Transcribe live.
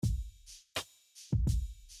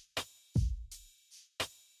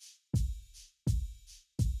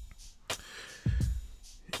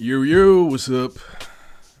Yo, what's up?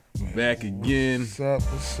 Back again.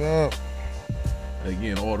 What's up?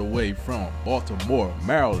 Again, all the way from Baltimore,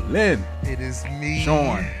 Maryland. It is me,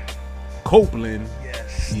 Sean Copeland.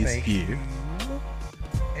 Yes, is thank here. you.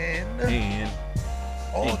 And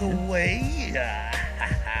all the and- way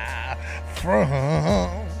from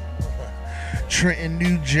Trenton,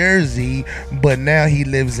 New Jersey, but now he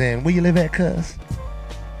lives in, where you live at, cuz?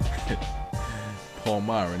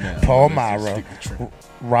 Palmyra now. Palmyra. Let's just stick to Trent.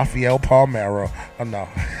 Rafael Palmyra. Oh, no.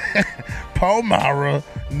 Palmyra,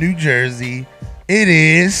 New Jersey. It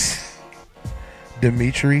is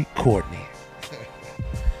Dimitri Courtney.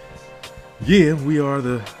 Yeah, we are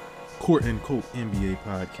the Court and Cope NBA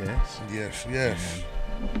podcast. Yes.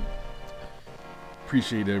 And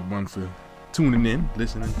appreciate everyone for tuning in,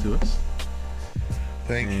 listening to us.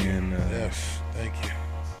 Thank you. And, Yes, thank you.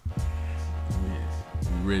 Yeah,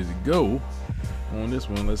 we ready to go on this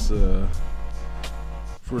one. Let's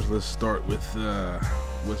start with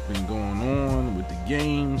what's been going on with the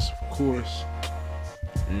games, of course.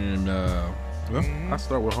 And I'll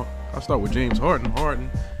start with James Harden.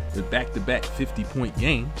 Harden with back-to-back 50-point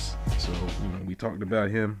games. So we talked about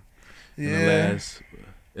him in the last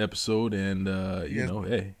episode, and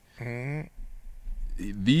hey,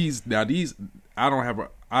 these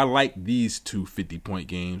I like these two 50-point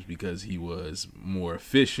games because he was more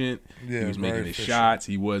efficient. Yeah, he was making his efficient. shots.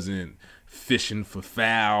 He wasn't fishing for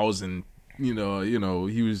fouls, and he was he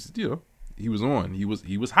was on. He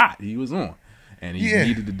was hot. He was on, and he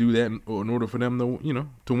needed to do that in order for them to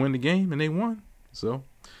win the game, and they won. So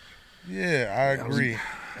yeah, I agree.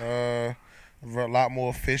 A lot more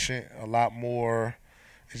efficient, a lot more.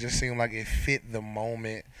 It just seemed like it fit the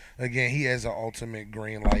moment. Again, he has an ultimate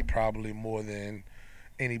green light, probably more than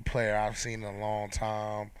any player I've seen in a long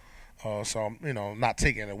time. So not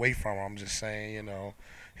taking it away from him. I'm just saying,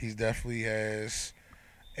 he definitely has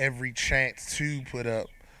every chance to put up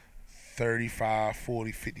 35,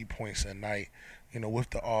 40, 50 points a night,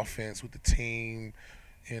 with the offense, with the team,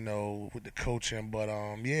 with the coaching. But,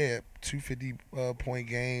 250-point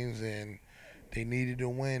games, and they needed to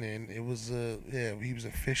win, and it was, he was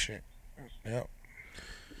efficient. Yep.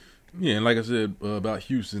 yeah, and like I said about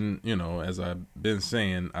Houston, as I've been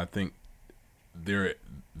saying, I think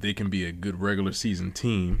they can be a good regular season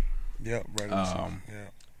team. Yep, regular season. Yeah.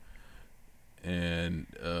 And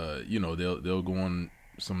they'll go on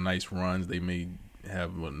some nice runs. They may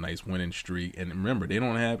have a nice winning streak. And remember, they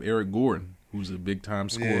don't have Eric Gordon, who's a big time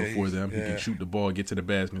scorer for them. He can shoot the ball, get to the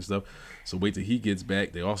basket and stuff. So wait till he gets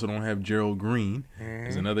back. They also don't have Gerald Green.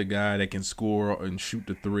 He's another guy that can score and shoot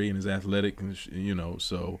the three and is athletic. And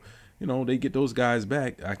so they get those guys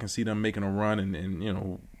back. I can see them making a run and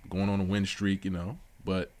going on a win streak.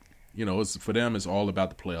 But it's for them. It's all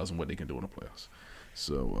about the playoffs and what they can do in the playoffs.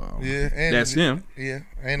 So and that's him. Yeah,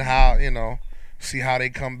 and how see how they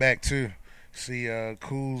come back too. See,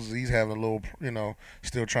 Kuz, he's having a little,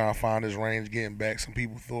 still trying to find his range, getting back. Some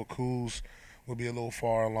people thought Kuz would be a little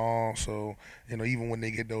far along. So even when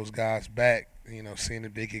they get those guys back, seeing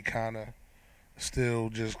if they could kind of still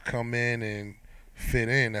just come in and fit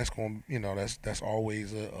in, that's going, that's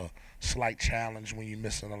always a slight challenge when you're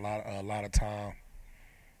missing a lot of time.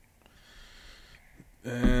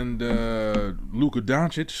 And Luka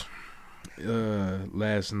Doncic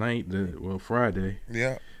last night, Friday,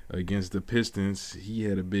 against the Pistons, he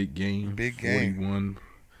had a big game.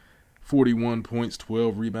 41 points,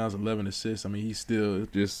 12 rebounds, 11 assists. I mean, he's still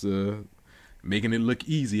just making it look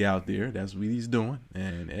easy out there. That's what he's doing.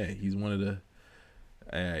 And he's one of the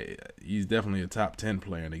he's definitely a top 10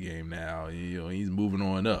 player in the game now. He's moving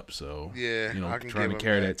on up. So trying to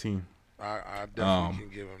carry that team. I definitely can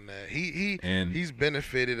give him that. He's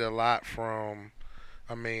benefited a lot from.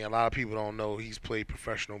 I mean, a lot of people don't know he's played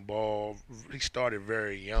professional ball. He started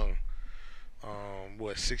very young.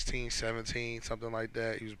 16, 17, something like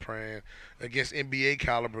that. He was playing against NBA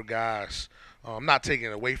caliber guys. I'm not taking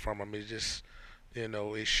it away from him. It's just,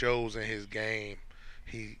 it shows in his game.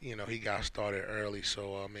 He got started early.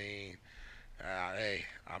 So I mean, I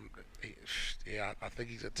think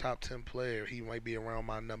he's a top 10 player. He might be around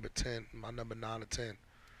my number 10, my number 9 or 10.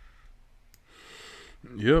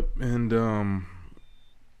 Yep, and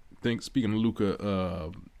speaking of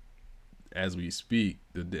Luka, as we speak,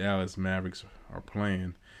 the Dallas Mavericks are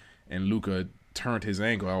playing, and Luka turned his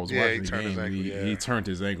ankle. I was watching the game. He turned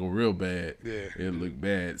his ankle real bad. Yeah, it looked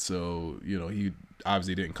bad. So he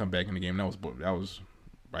obviously didn't come back in the game. That was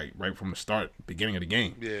right from the beginning of the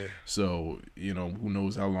game. Yeah. So who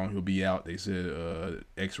knows how long he'll be out? They said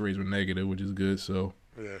X-rays were negative, which is good. So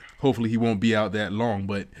hopefully he won't be out that long.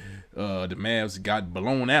 But the Mavs got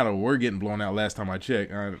blown out, or were getting blown out last time I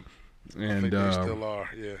checked. And I think they still are,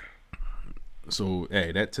 yeah. So,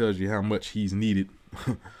 hey, that tells you how much he's needed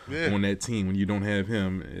on that team when you don't have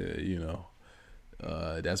him.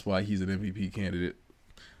 That's why he's an MVP candidate.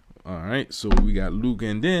 All right, so we got Luka,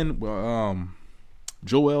 and then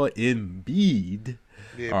Joel Embiid.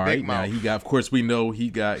 Yeah, all right, mouth. now he got. Of course, we know he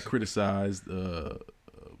got criticized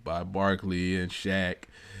by Barkley and Shaq.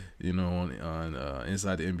 On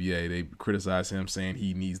inside the NBA, they criticized him, saying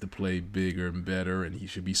he needs to play bigger and better, and he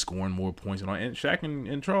should be scoring more points. And Shaq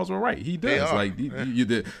and Charles were right. He does. Like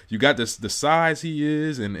you got the size he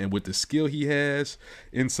is, and with the skill he has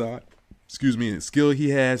inside. And skill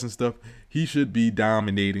he has and stuff, he should be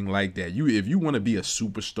dominating like that. If you want to be a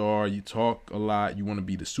superstar, you talk a lot, you want to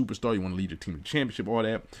be the superstar, you want to lead your team to championship, all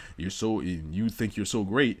that. You think you're so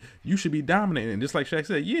great, you should be dominating. And just like Shaq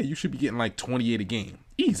said, you should be getting like 28 a game.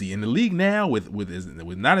 Easy. In the league now, with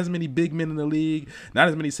not as many big men in the league, not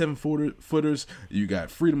as many 7-footers, you got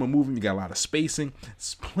freedom of movement, you got a lot of spacing.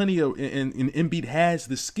 It's plenty of, and Embiid has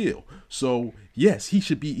the skill. So yes, he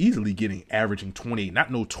should be easily averaging 28,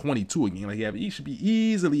 not no 22 a game like he should be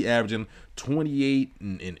easily averaging 28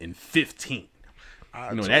 and 15.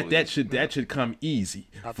 That should come easy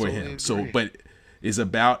for him. Agree. So, but it's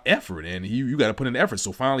about effort, and you got to put in effort.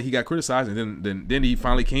 So finally, he got criticized, and then he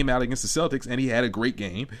finally came out against the Celtics, and he had a great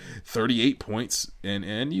game, 38 points,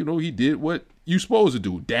 and he did what you supposed to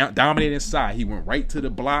do, dominate inside. He went right to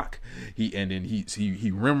the block, he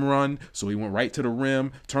rim run, so he went right to the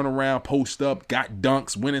rim, turn around, post up, got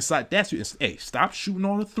dunks, went inside. Stop shooting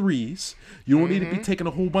all the threes. You don't need to be taking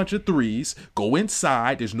a whole bunch of threes. Go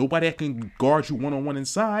inside. There's nobody that can guard you one-on-one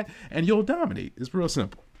inside, and you'll dominate. It's real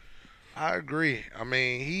simple. I agree. I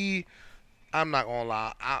mean, I'm not gonna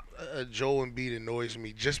lie. Joel Embiid annoys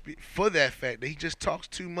me just for that fact that he just talks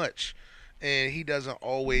too much, and he doesn't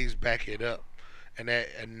always back it up, and that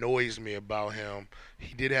annoys me about him.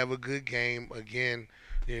 He did have a good game again.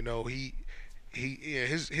 His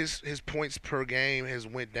points per game has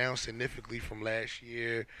went down significantly from last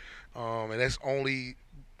year, and that's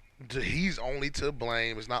he's only to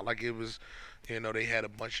blame. It's not like it was. They had a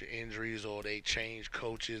bunch of injuries or they changed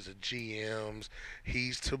coaches or GMs.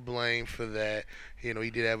 He's to blame for that. He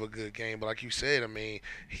did have a good game. But like you said, I mean,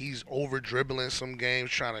 he's over-dribbling some games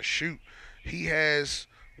trying to shoot. He has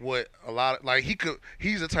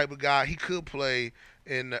he's the type of guy, he could play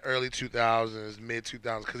in the early 2000s,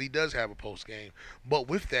 mid-2000s, because he does have a post game. But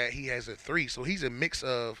with that, he has a three. So he's a mix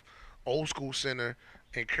of old-school center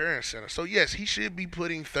and current center. So, yes, he should be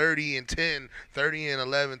putting 30 and 10, 30 and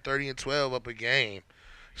 11, 30 and 12 up a game.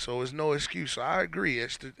 So, it's no excuse. So, I agree.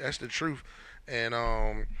 That's the truth. And,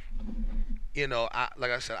 I'm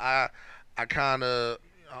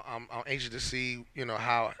anxious to see,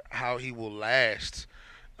 how he will last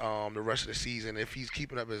the rest of the season if he's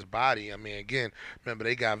keeping up his body. I mean, again, remember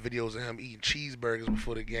they got videos of him eating cheeseburgers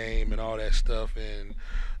before the game and all that stuff. And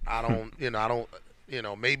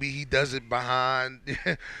maybe he does it behind,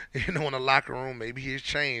 in the locker room. Maybe he's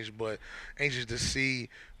changed, but anxious to see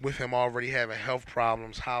with him already having health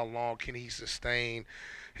problems, how long can he sustain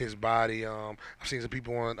his body? I've seen some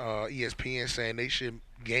people on ESPN saying they should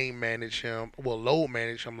load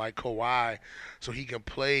manage him like Kawhi, so he can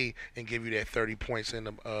play and give you that 30 points in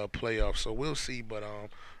the playoffs. So we'll see, but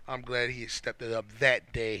I'm glad he stepped it up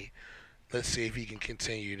that day. Let's see if he can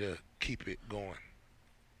continue to keep it going.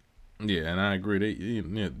 Yeah, and I agree. They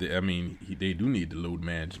do need to load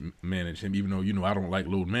manage him, even though I don't like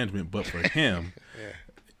load management. But for him,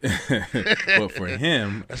 let's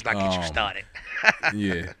not get you started.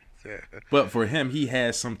 Yeah. But for him, he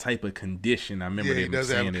has some type of condition. I remember they were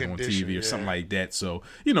saying it on TV or something like that. So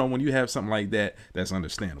when you have something like that, that's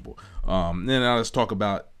understandable. Then now let's talk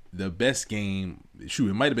about the best game. Shoot,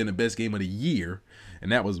 it might have been the best game of the year,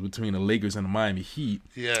 and that was between the Lakers and the Miami Heat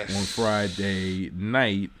on Friday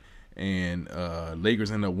night. And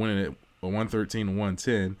Lakers ended up winning it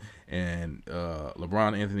 113-110, and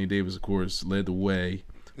LeBron Anthony Davis, of course, led the way.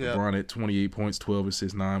 Yep. LeBron had 28 points, 12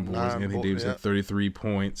 assists, 9 boards. Anthony Davis had 33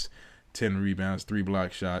 points, 10 rebounds, 3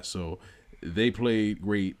 block shots. So they played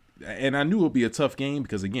great. And I knew it would be a tough game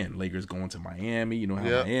because, again, Lakers going to Miami. You know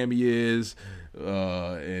how Miami is.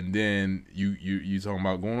 And then you talking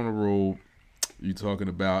about going on the road. You're talking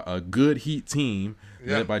about a good Heat team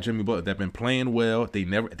led by Jimmy Butler that been playing well.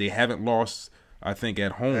 They haven't lost, I think,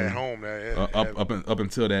 at home. At home, up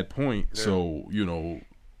until that point. Yeah. So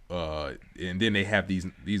And then they have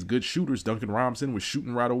these good shooters. Duncan Robinson was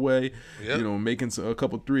shooting right away, making a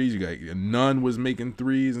couple threes. You got Nunn was making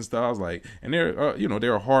threes and stuff. I was like, and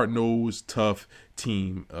they're a hard-nosed, tough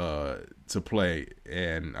team to play,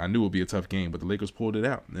 and I knew it would be a tough game, but the Lakers pulled it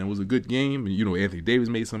out, and it was a good game. And Anthony Davis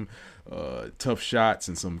made some tough shots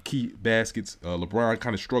and some key baskets. LeBron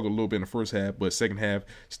kind of struggled a little bit in the first half, but second half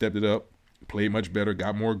stepped it up. Played much better,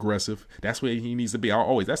 got more aggressive. That's where he needs to be.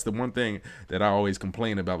 That's the one thing that I always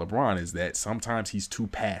complain about LeBron is that sometimes he's too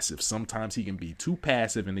passive. Sometimes he can be too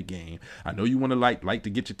passive in the game. I know you want to like to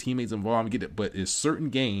get your teammates involved and get it, but in certain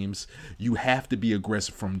games you have to be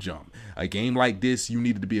aggressive from jump. A game like this, you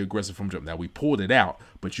needed to be aggressive from jump. Now we pulled it out,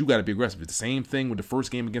 but you got to be aggressive. It's the same thing with the first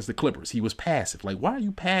game against the Clippers. He was passive. Like, why are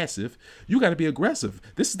you passive? You got to be aggressive.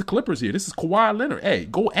 This is the Clippers here. This is Kawhi Leonard. Hey,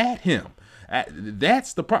 go at him.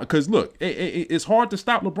 That's the problem. Because, look, it's hard to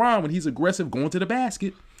stop LeBron when he's aggressive going to the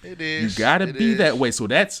basket. It is. You got to be that way. So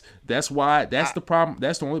that's why the problem.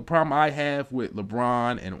 That's the only problem I have with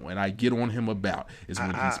LeBron and when I get on him about is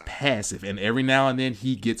when he's passive. And every now and then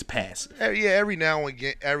he gets passive. Yeah, every now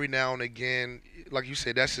and again, like you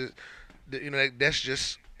said, that's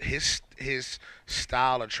just his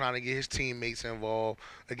style of trying to get his teammates involved.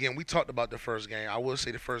 Again, we talked about the first game. I will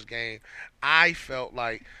say the first game, I felt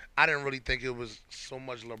like I didn't really think it was so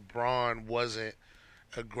much LeBron wasn't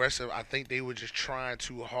aggressive. I think they were just trying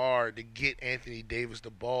too hard to get Anthony Davis the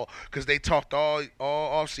ball because they talked all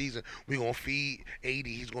off season. We're gonna feed AD.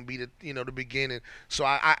 He's gonna be the beginning. So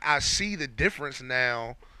I see the difference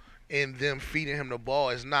now in them feeding him the ball.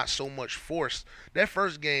 It's not so much forced. That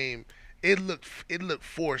first game, it looked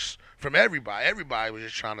forced from everybody. Everybody was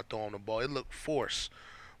just trying to throw him the ball. It looked forced.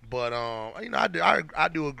 But I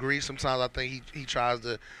do agree. Sometimes I think he tries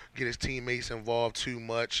to get his teammates involved too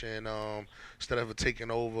much, and instead of taking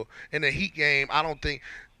over. In the Heat game, I don't think.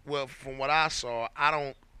 Well, from what I saw, I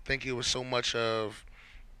don't think it was so much of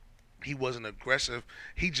he wasn't aggressive.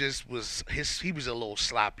 He just was. He was a little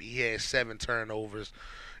sloppy. He had 7 turnovers.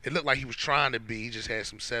 It looked like he was trying to be. He just had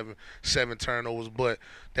some seven turnovers. But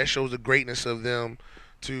that shows the greatness of them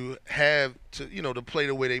to have to play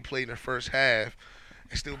the way they played in the first half.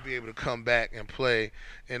 And still be able to come back and play.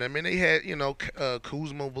 And, I mean, they had,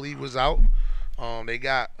 Kuzma, I believe, was out. They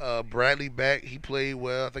got Bradley back. He played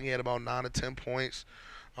well. I think he had about 9 or 10 points.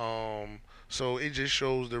 So it just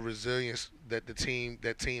shows the resilience that the team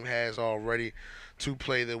has already to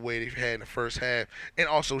play the way they've had in the first half. And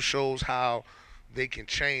also shows how they can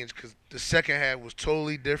change because the second half was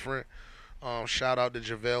totally different. Shout out to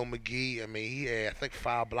JaVale McGee. I mean, he had, I think,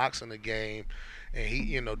 5 blocks in the game. And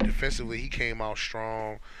he, defensively, he came out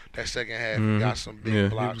strong. That second half, he got some big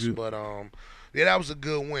blocks. But, that was a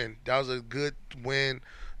good win. That was a good win.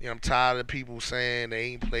 I'm tired of people saying they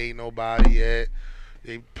ain't played nobody yet.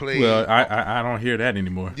 They played. Well, I don't hear that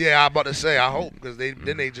anymore. Yeah, I'm about to say, I hope, because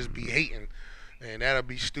then they just be hating. And that'll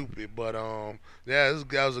be stupid. But, that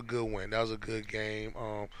was a good win. That was a good game.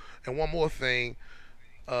 And one more thing,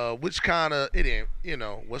 which kind of, it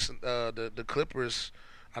didn't, what's the Clippers –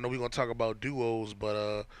 I know we're going to talk about duos,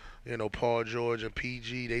 but, Paul George and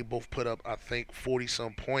PG, they both put up, I think,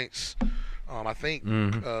 40-some points. I think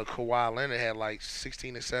Kawhi Leonard had like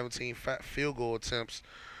 16 or 17 field goal attempts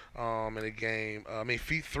in the game.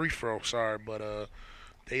 Free throw, sorry, but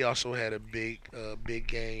they also had a big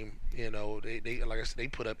game. They like I said, they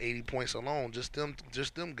put up 80 points alone. Just them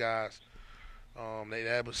guys.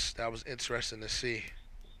 That was interesting to see.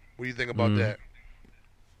 What do you think about that?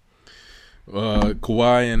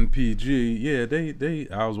 Kawhi and PG, yeah, they.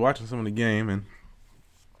 I was watching some of the game and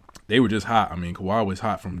they were just hot. I mean, Kawhi was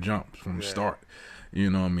hot from the start.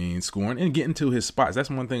 Scoring and getting to his spots. That's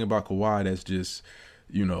one thing about Kawhi that's just,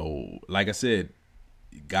 like I said,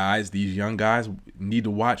 guys, these young guys need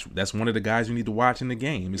to watch. That's one of the guys you need to watch in the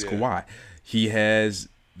game is Kawhi. He has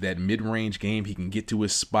that mid-range game. He can get to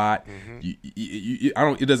his spot.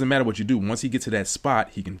 It doesn't matter what you do. Once he gets to that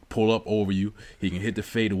spot, he can pull up over you. He can hit the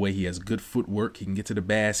fadeaway. He has good footwork. He can get to the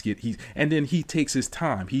basket. And then he takes his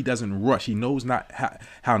time. He doesn't rush. He knows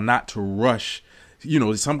how not to rush.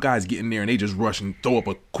 Some guys get in there and they just rush and throw up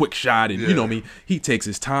a quick shot. And he takes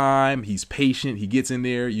his time. He's patient. He gets in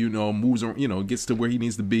there. Moves. Gets to where he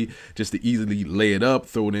needs to be just to easily lay it up,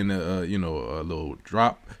 throw it in a little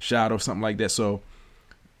drop shot or something like that. So.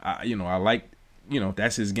 I like,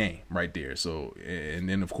 that's his game right there. So, and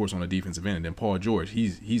then of course on the defensive end, and then Paul George,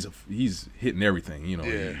 he's hitting everything.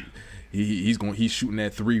 He's shooting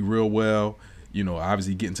that 3 real well.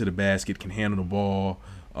 Obviously getting to the basket, can handle the ball.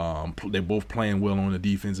 They're both playing well on the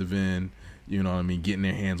defensive end. Getting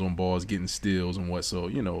their hands on balls, getting steals and what. So,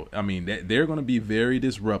 they're going to be very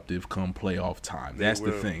disruptive come playoff time. That's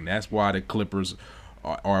the thing. That's why the Clippers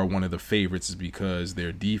are one of the favorites is because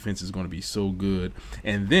their defense is going to be so good.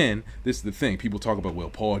 And then this is the thing: people talk about, well,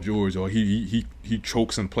 Paul George, or he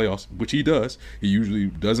chokes in playoffs, which he does. He usually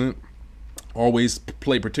doesn't always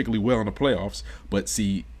play particularly well in the playoffs. But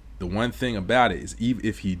see, the one thing about it is, even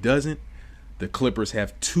if he doesn't, the Clippers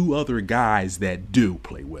have two other guys that do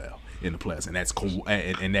play well in the playoffs, and that's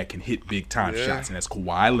and that can hit big time shots, and that's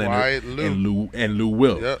Kawhi Leonard and Lou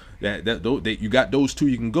Will. Yep. You got those two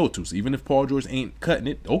you can go to. So even if Paul George ain't cutting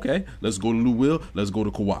it, okay, let's go to Lou Will, let's go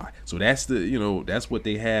to Kawhi. So that's that's what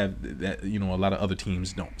they have that a lot of other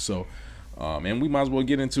teams don't. So, and we might as well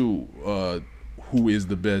get into who is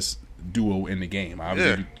the best duo in the game.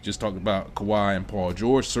 Obviously, we just talked about Kawhi and Paul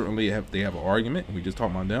George. Certainly, they have an argument, and we just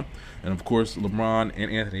talked about them. And of course, LeBron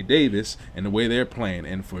and Anthony Davis and the way they're playing.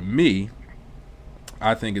 And for me,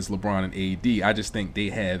 I think it's LeBron and AD. I just think they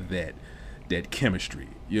have that chemistry.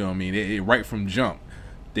 You know what I mean? Right from jump,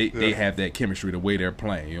 they have that chemistry the way they're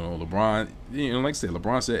playing. LeBron. Like I said,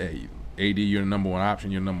 LeBron said, "Hey, AD, you're the number one option.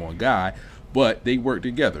 You're the number one guy." But they work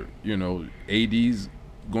together. AD's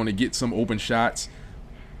going to get some open shots.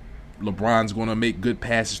 LeBron's going to make good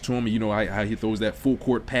passes to him. How he throws that full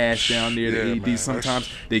court pass down there to AD. Man, sometimes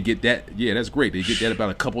they get that. Yeah, that's great. They get that about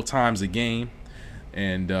a couple times a game.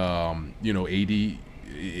 And, AD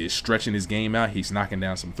is stretching his game out. He's knocking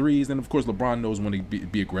down some threes. And, of course, LeBron knows when to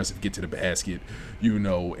be aggressive, get to the basket,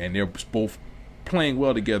 and they're both playing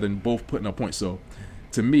well together and both putting up points. So,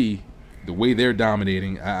 to me, the way they're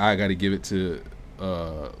dominating, I got to give it to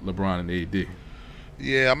LeBron and AD.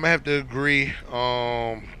 Yeah, I'm going to have to agree.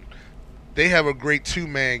 They have a great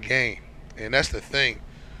two-man game, and that's the thing.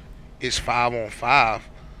 It's 5-on-5,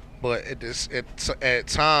 but at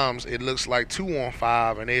times it looks like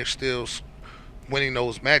 2-on-5, and they're still winning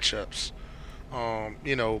those matchups.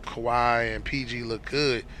 Kawhi and PG look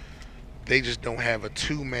good. They just don't have a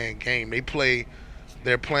two-man game.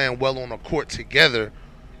 They're playing well on the court together,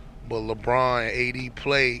 but LeBron and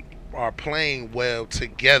AD are playing well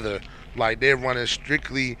together. Like they're running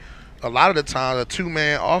strictly, a lot of the time, a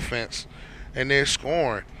two-man offense. And they're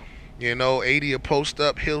scoring. AD will post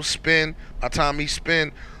up, he'll spin. By the time he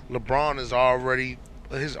spin, LeBron his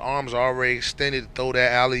arms are already extended to throw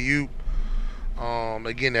that alley-oop.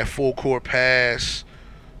 Again, that full court pass.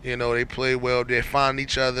 They play well. They find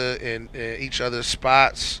each other in each other's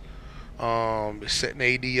spots. Setting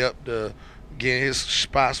AD up to get his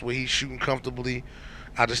spots where he's shooting comfortably.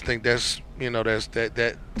 I just think that's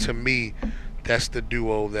that to me, that's the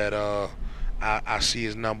duo that I see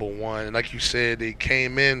as number one. And like you said, they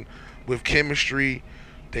came in with chemistry.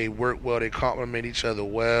 They work well. They complement each other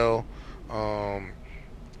well.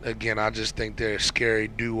 Again, I just think they're a scary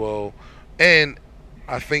duo. And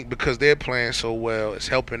I think because they're playing so well, it's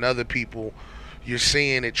helping other people. You're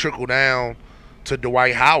seeing it trickle down to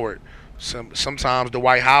Dwight Howard. Sometimes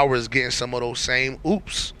Dwight Howard is getting some of those same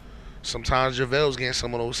oops. Sometimes JaVale's getting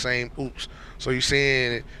some of those same oops. So you're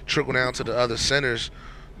seeing it trickle down to the other centers.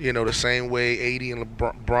 The same way AD and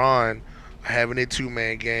LeBron are having their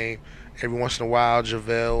two-man game. Every once in a while,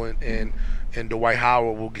 JaVale and Dwight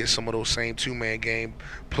Howard will get some of those same two-man game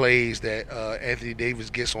plays that Anthony Davis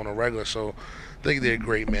gets on a regular. So I think they're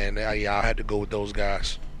great, man. I had to go with those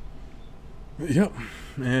guys. Yep.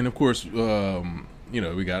 And, of course, we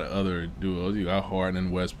got other duos. You got Harden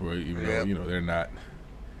and Westbrook, even though, they're not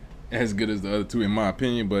as good as the other two, in my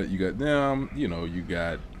opinion. But you got them. You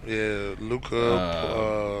got... Yeah, Luka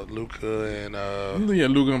and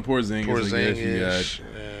Luka and Porzingis. I guess you got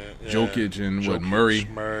Jokic and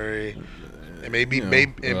Murray. And maybe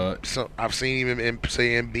I've seen even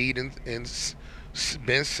say Embiid and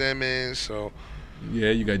Ben Simmons. So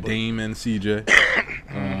you got Dame and CJ.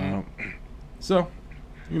 So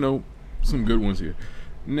some good ones here.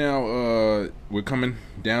 Now we're coming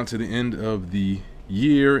down to the end of the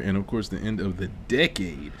year, and of course the end of the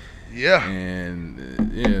decade. Yeah. And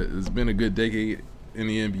it's been a good decade in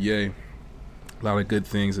the NBA. A lot of good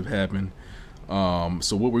things have happened.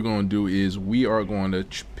 So what we're going to do is we are going to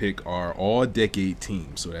pick our all-decade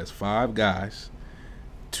team. So that's 5 guys,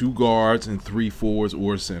 2 guards, and 3 forwards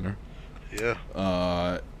or center. Yeah.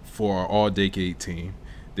 For our all-decade team.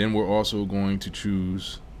 Then we're also going to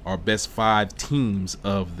choose our best 5 teams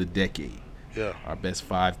of the decade. Yeah. Our best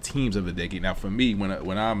 5 teams of the decade. Now, for me, when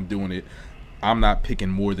I'm doing it, I'm not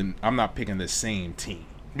picking the same team.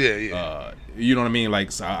 Yeah. You know what I mean?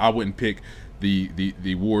 Like, so I wouldn't pick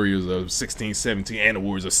the Warriors of 16, 17 and the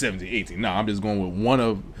Warriors of 17, 18. No, I'm just going with one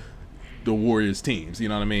of the Warriors teams. You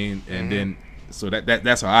know what I mean? And then, so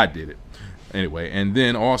that's how I did it. Anyway, and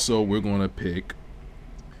then also we're going to pick,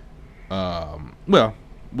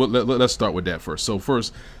 well, let's start with that first. So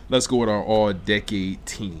first, let's go with our all-decade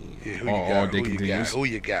team. Yeah, who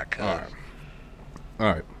you got? All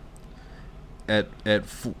right. At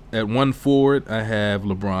one forward, I have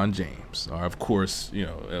LeBron James. Of course,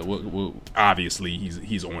 obviously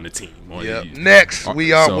he's on the team. Next,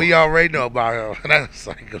 we already know about him. That's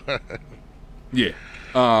like, yeah.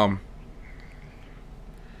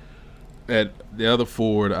 At the other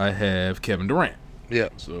forward, I have Kevin Durant. Yeah.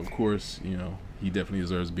 So of course, he definitely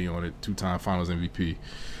deserves to be on it. 2-time Finals MVP.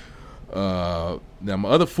 Now my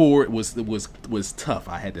other forward was tough.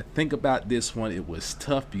 I had to think about this one. It was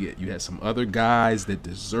tough because you had some other guys that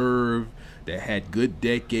had good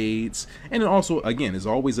decades, and then also again, it's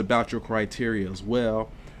always about your criteria as well.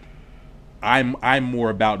 I'm more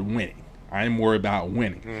about winning.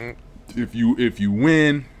 Mm-hmm. If you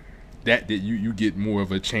win, that you get more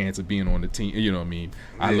of a chance of being on the team. You know what I mean?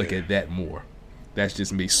 I look at that more. That's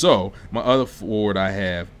just me. So my other forward,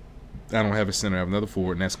 I don't have a center. I have another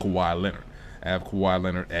forward, and that's Kawhi Leonard. I have Kawhi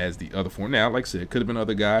Leonard as the other forward. Now, like I said, could have been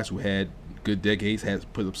other guys who had good decades,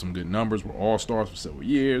 had put up some good numbers, were all-stars for several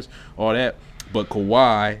years, all that. But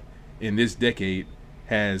Kawhi, in this decade,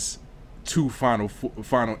 has 2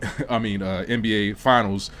 NBA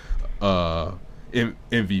Finals MVPs.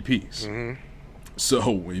 Mm-hmm.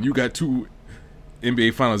 So when you got 2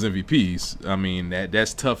 NBA Finals MVPs, I mean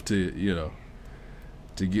that's tough to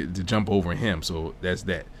jump over him. So that's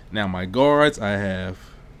that. Now my guards, I have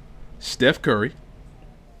Steph Curry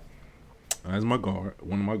as my guard.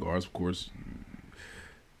 One of my guards, of course.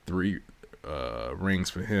 3 rings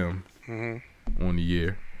for him on the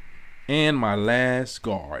year. And my last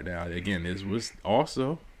guard. Now again, this was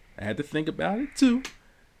also, I had to think about it too,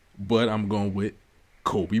 but I'm going with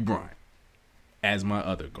Kobe Bryant as my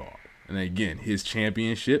other guard. And again, his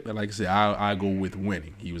championship, like I said, I go with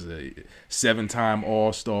winning. He was a 7-time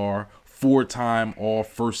All-Star, 4-time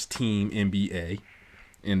All-First Team NBA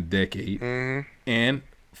in a decade, and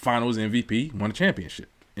Finals MVP, won a championship.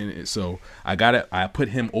 And so I put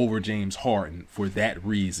him over James Harden for that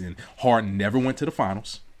reason. Harden never went to the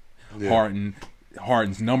Finals. Yeah.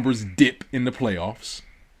 Harden's numbers dip in the playoffs.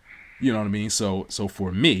 You know what I mean? So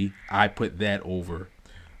for me, I put that over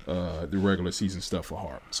the regular season stuff for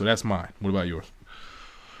Harden. So that's mine. What about yours?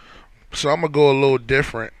 So I'm gonna go a little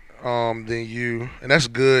different than you, and that's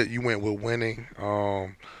good. You went with winning,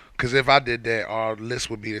 because if I did that, our list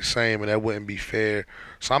would be the same, and that wouldn't be fair.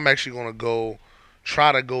 So I'm actually gonna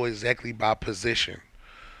try to go exactly by position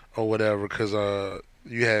or whatever, because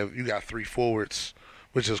you got 3 forwards,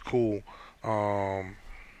 which is cool. So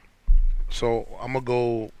I'm gonna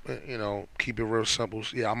go, keep it real simple.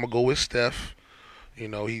 Yeah, I'm gonna go with Steph.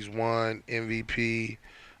 He's won MVP.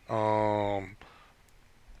 I'll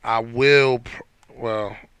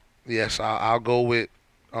go with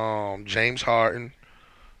James Harden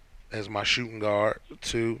as my shooting guard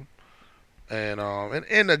too.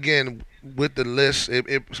 And again, with the list,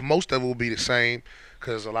 most of it will be the same,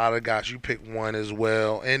 because a lot of guys, you pick one as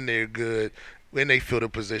well, and they're good when they fill the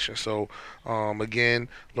position. So again,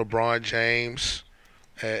 LeBron James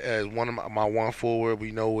as one of my one forward.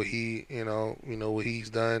 We know what he's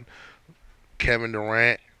done. Kevin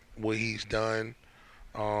Durant, what he's done.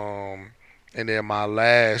 And then my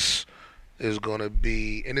last is gonna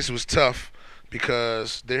be, and this was tough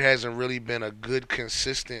because there hasn't really been a good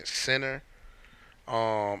consistent center.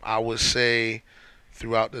 I would say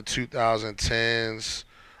throughout the 2010s,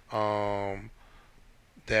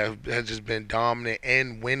 that has just been dominant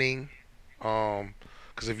and winning.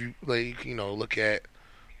 Because if you look at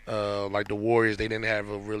like the Warriors, they didn't have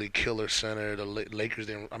a really killer center. The Lakers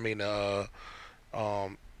didn't. I mean, the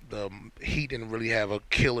Heat didn't really have a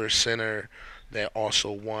killer center that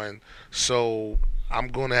also won. So I'm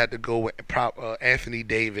gonna have to go with Anthony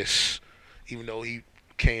Davis, even though he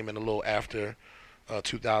came in a little after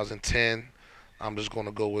 2010. I'm just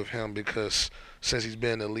gonna go with him because since he's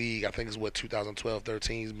been in the league, I think it's 2012-13.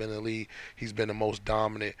 He's been in the league. He's been the most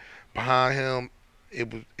dominant. Behind him,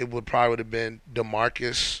 it would probably have been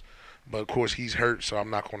DeMarcus, but of course he's hurt, so I'm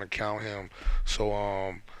not going to count him. So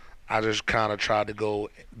I just kind of tried to go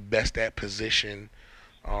best at position.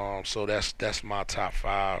 So that's my top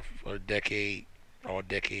 5 for decade. All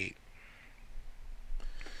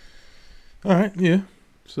right, yeah.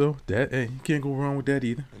 So that, hey, you can't go wrong with that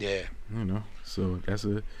either. Yeah. So that's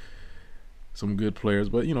some good players,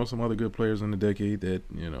 but some other good players in the decade that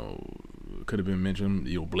could have been mentioned.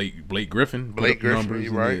 Blake Griffin.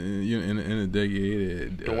 You're right. In the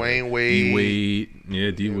decade. Dwayne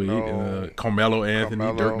Wade. D Wade. Carmelo Anthony.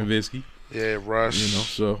 Dirk Nowitzki. Yeah, Russ.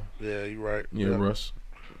 So. Yeah, you're right. Yeah, Russ.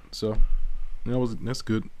 So that's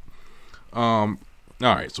good. All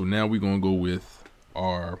right, so now we're gonna go with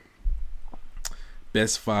our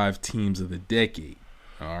best 5 teams of the decade.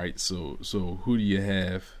 All right, so who do you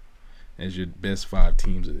have as your best 5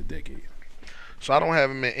 teams of the decade? So I don't have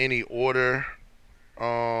them in any order.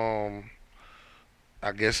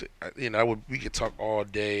 I guess we could talk all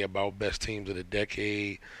day about best teams of the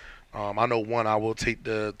decade. I know one. I will take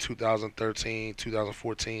the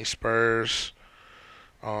 2013-2014 Spurs.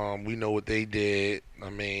 We know what they did. I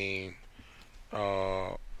mean,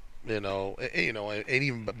 and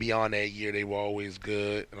even beyond that year, they were always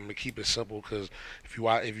good. And I'm gonna keep it simple because if you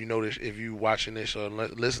watching this or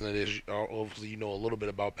listening to this, hopefully you know a little bit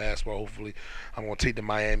about basketball. Hopefully, I'm gonna take the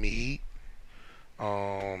Miami Heat.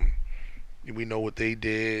 We know what they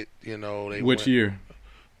did. Which year?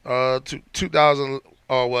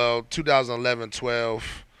 2011-12.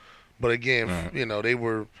 But again, right. They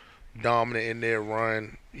were dominant in their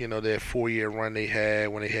run. Their 4-year run they had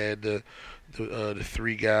when they had the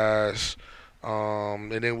 3 guys.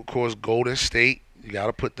 And then of course Golden State. You got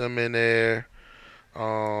to put them in there.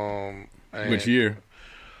 Which year?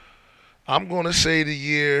 I'm going to say the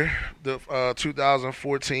year, the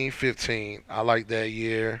 2014-15. I like that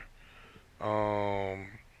year. I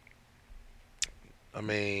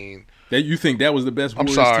mean, that you think that was the best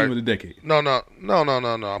Warriors team of the decade? No.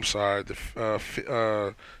 I'm sorry. The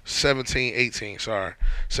 17-18. Sorry,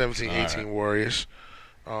 17-18 right. Warriors.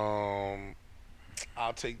 I'll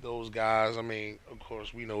take those guys. I mean, of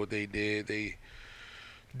course, we know what they did. They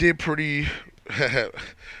did pretty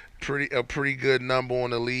good number on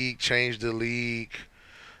the league. Changed the league.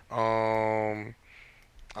 I'm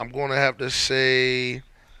gonna have to say.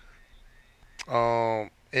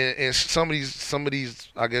 And some of these,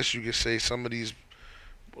 I guess you could say, some of these,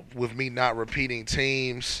 with me not repeating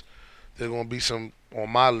teams, there's going to be some, on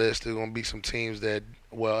my list, there's going to be some teams a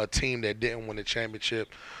team that didn't win the championship.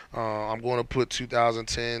 I'm going to put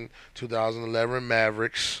 2010-2011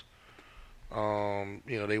 Mavericks.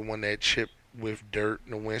 They won that chip with Dirk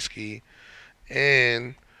Nowitzki.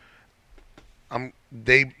 And I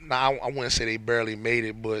wouldn't say they barely made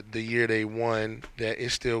it, but the year they won, that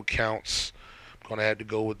it still counts. Gonna have to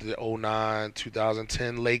go with the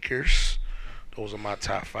 2009-2010 Lakers. Those are my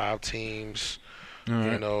top 5 teams.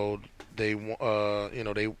 Right. They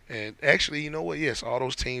and actually, you know what? Yes, all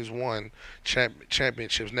those teams won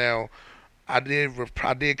championships. Now, I did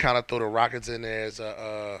kind of throw the Rockets in there as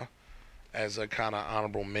a kind of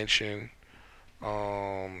honorable mention.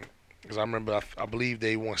 Because I remember, I believe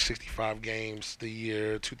they won 65 games the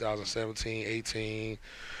year 2017-18.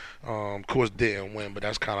 Of course, didn't win, but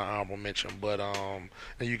that's kind of honorable mention. But and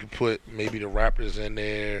you can put maybe the Raptors in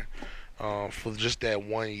there for just that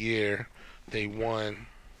 1 year they won.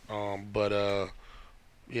 Yeah.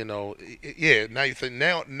 Now you think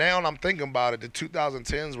now I'm thinking about it. The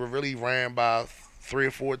 2010s were really ran by 3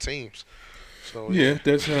 or 4 teams. So yeah,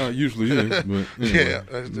 that's how it usually is. But anyway,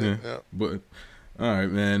 yeah. But all right,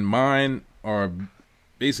 man. Mine are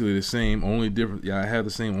basically the same. Only different. Yeah, I have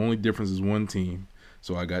the same. Only difference is one team.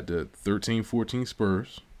 So I got the 13-14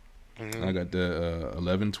 Spurs. Mm-hmm. I got the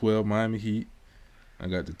 11-12 Miami Heat. I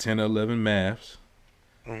got the 10-11 Mavs.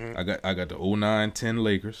 Mm-hmm. I got the 09-10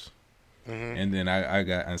 Lakers. Mm-hmm. And then I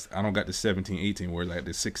don't got the 17-18 where like the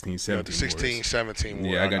 16-17. The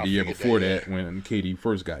 16-17. Yeah, I got the year before that when KD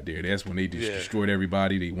first got there. That's when they just destroyed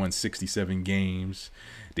everybody. They won 67 games.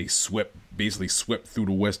 They basically swept through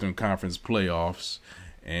the Western Conference playoffs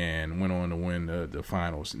and went on to win the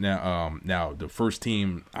finals. Now the first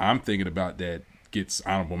team I'm thinking about that gets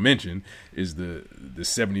honorable mention is the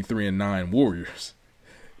 73-9 Warriors.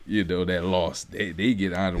 That lost. They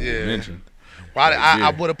get honorable mention. Well,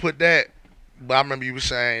 I would have put that, but I remember you were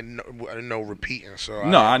saying no repeating. So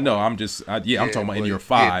no, I know. I'm talking about in your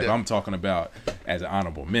 5. I'm talking about as an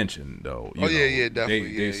honorable mention, though.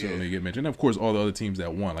 Definitely. They certainly get mentioned. And of course, all the other teams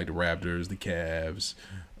that won, like the Raptors, the Cavs,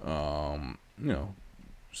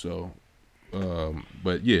 So,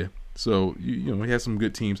 but yeah. So we had some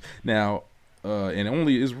good teams. Now, and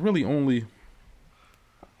it's really only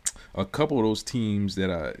a couple of those teams that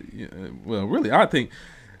I think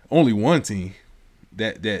only one team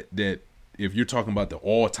that if you're talking about the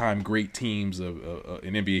all-time great teams of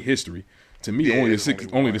in NBA history, to me only the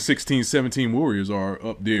 16-17 Warriors are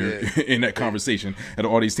up there in that conversation out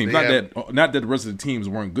of all these teams. Not that the rest of the teams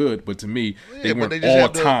weren't good, but to me they weren't all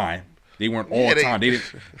time. They weren't all time. They didn't,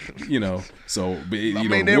 So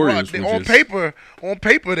Warriors on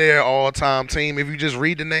paper they're all time team. If you just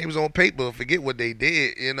read the names on paper, forget what they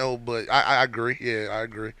did. But I agree. Yeah, I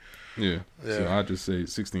agree. Yeah. So I just say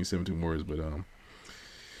 16-17 Warriors, but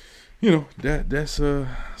that's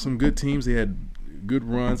some good teams. They had good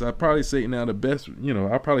runs. I'd probably say now the best.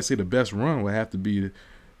 I'd probably say the best run would have to be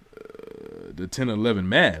the 10-11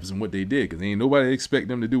 Mavs and what they did, because ain't nobody expect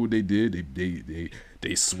them to do what they did.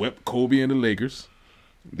 They swept Kobe and the Lakers.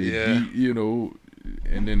 They beat, you know,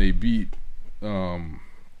 and then they beat LeBron,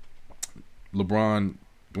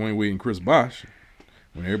 Dwayne Wade, and Chris Bosh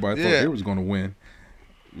when everybody thought they was going to win.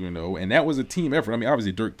 You know, and that was a team effort. I mean,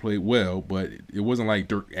 obviously Dirk played well, but it wasn't like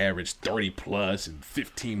Dirk averaged 30 plus and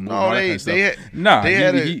 15 more. All that kind of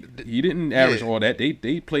stuff. He didn't average all that.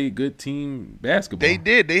 They played good team basketball. They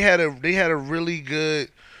did. They had a really good.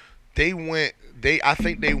 I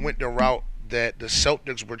think they went the route that the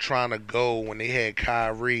Celtics were trying to go when they had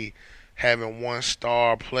Kyrie having one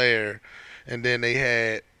star player, and then they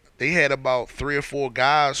had about 3 or 4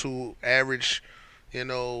 guys who averaged, you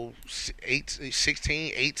know,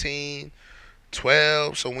 16, 18,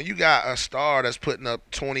 12. So when you got a star that's putting up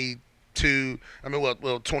 24,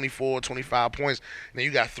 25 points, and then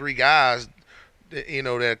you got 3 guys that, you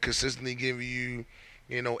know, that consistently give you,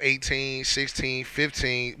 you know, 18, 16,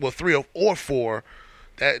 15, well, 3 or 4,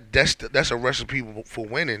 that's a recipe for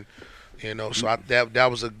winning, you know. So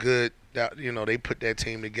that was a good, you know, they put that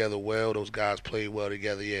team together well. Those guys played well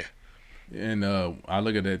together, yeah. And I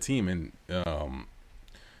look at that team, and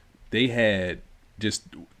they had just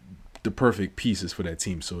the perfect pieces for that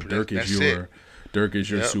team. So Dirk is your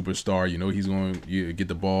superstar. You know, he's going to get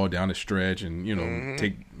the ball down the stretch and, you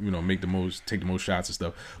know, make the most shots and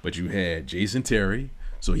stuff. But you had Jason Terry,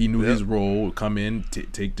 so he knew his role, come in,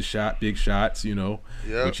 take the big shots, you know,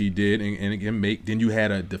 which he did, and again make. Then you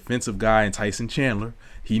had a defensive guy in Tyson Chandler.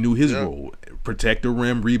 He knew his role: protect the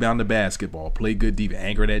rim, rebound the basketball, play good defense,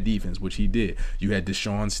 anchor that defense, which he did. You had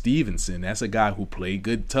Deshaun Stevenson. That's a guy who played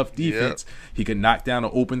good, tough defense. He could knock down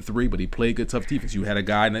an open 3, but he played good, tough defense. You had a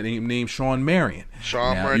guy named Shawn Marion.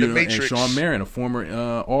 The Matrix. And Shawn Marion, a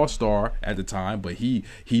former All-Star at the time, but he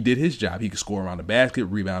did his job. He could score around the basket,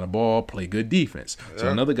 rebound the ball, play good defense. So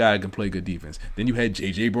another guy can play good defense. Then you had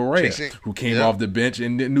J.J. Barea, who came off the bench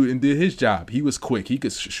and did his job. He was quick. He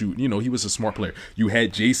could shoot. You know, he was a smart player. You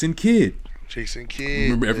had Jason Kidd.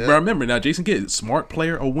 Remember now, Jason Kidd, smart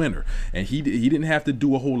player, a winner, and he didn't have to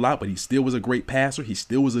do a whole lot, but he still was a great passer. He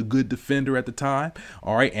still was a good defender at the time.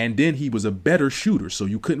 All right, and then he was a better shooter, so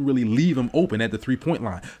you couldn't really leave him open at the 3-point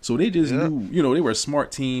line. So they just knew, you know, they were a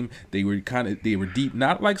smart team. They were deep,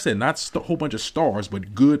 not like I said, not a whole bunch of stars,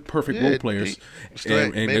 but good, perfect role players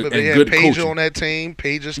and good Page coaching on that team.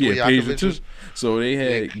 Page too. So they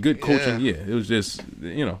had good coaching. Yeah, it was just,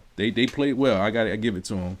 you know, they played well. I give it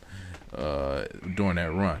to them. During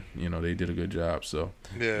that run, you know, they did a good job. So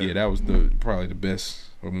that was probably the best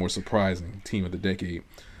or more surprising team of the decade.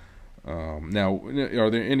 Now, are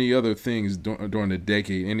there any other things during the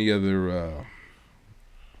decade? Any other?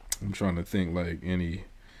 I'm trying to think, like any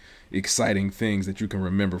exciting things that you can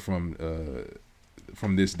remember from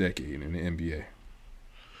this decade in the NBA.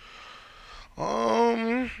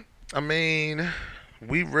 I mean,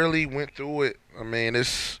 we really went through it. I mean,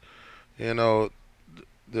 it's, you know,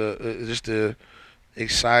 the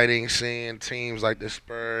exciting seeing teams like the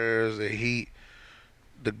Spurs, the Heat,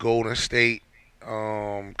 the Golden State,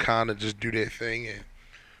 kind of just do their thing, and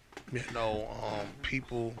you know,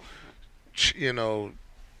 people, you know,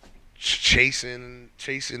 chasing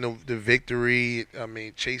the victory. I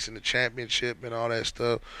mean, chasing the championship and all that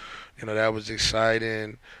stuff. You know, that was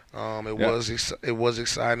exciting. It was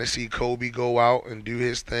exciting to see Kobe go out and do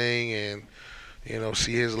his thing, and you know,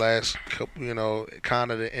 see his last couple, you know, kind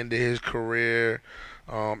of the end of his career.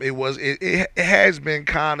 It has been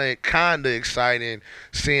kind of exciting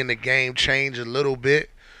seeing the game change a little bit,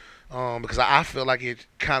 because I feel like it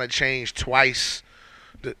kind of changed twice.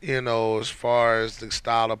 You know, as far as the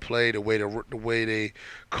style of play, the way they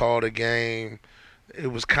call the game, it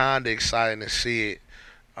was kind of exciting to see it.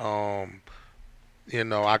 You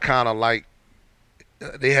know, I kind of like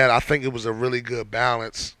I think it was a really good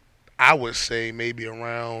balance. I would say maybe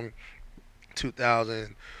around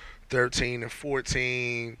 2013 and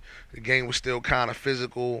 14, the game was still kind of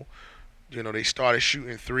physical. You know, they started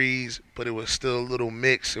shooting threes, but it was still a little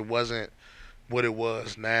mixed. It wasn't what it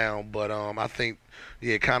was now. But I think,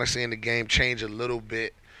 kind of seeing the game change a little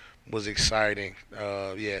bit was exciting.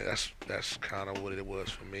 That's kind of what it was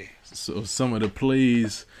for me. So some of the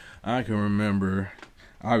plays I can remember,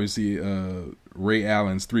 obviously Ray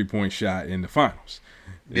Allen's 3-point shot in the finals.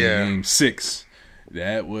 Game 6,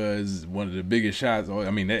 that was one of the biggest shots.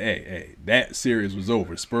 I mean, that series was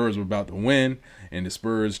over. Spurs were about to win, and the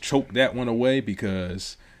Spurs choked that one away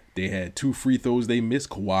because they had 2 free throws they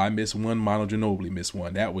missed. Kawhi missed one, Manu Ginobili missed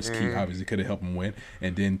one. That was key. Obviously, could have helped them win.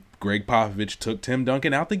 And then Greg Popovich took Tim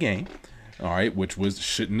Duncan out the game. All right, which was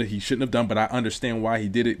he shouldn't have done, but I understand why he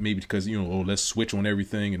did it. Maybe because let's switch on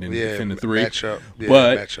everything and then defend the three.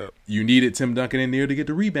 But you needed Tim Duncan in there to get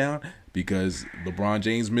the rebound because LeBron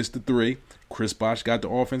James missed the three. Chris Bosh got the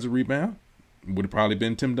offensive rebound. Would have probably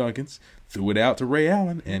been Tim Duncan's. Threw it out to Ray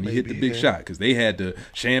Allen, and he hit the big shot because they had the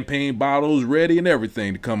champagne bottles ready and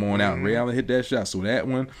everything to come on out. And Ray Allen hit that shot. So that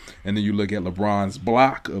one, and then you look at LeBron's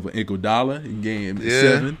block of Iguodala in Game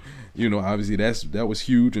 7. Obviously that was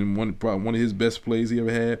huge and probably one of his best plays he ever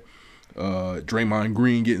had. Draymond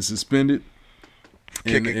Green getting suspended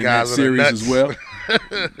in that series as well. You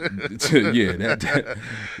can't do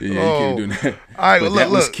that. All right,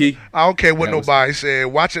 look, was key. I don't care what nobody said.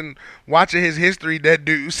 Watching his history, that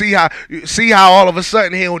dude, see how all of a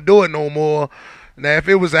sudden he don't do it no more. Now, if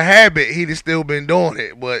it was a habit, he'd have still been doing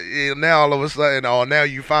it. But now all of a sudden, now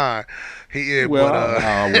you fine.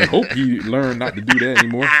 I would hope he learned not to do that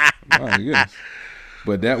anymore. My goodness.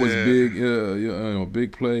 But that was big,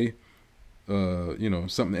 big play.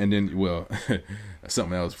 Something, and then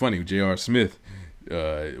something that was funny. J.R. Smith,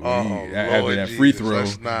 after that free throw,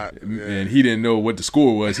 and he didn't know what the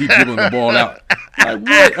score was. He dribbling the ball out. Like,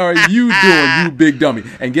 what are you doing, you big dummy?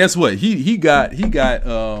 And guess what? He got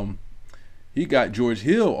George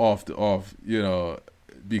Hill off.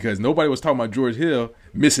 Because nobody was talking about George Hill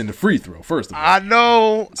missing the free throw. First of all, I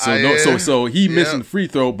know. So he missing the free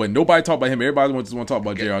throw, but nobody talked about him. Everybody just want to talk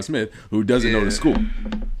about J.R. Smith, who doesn't know the score.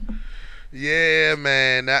 Yeah,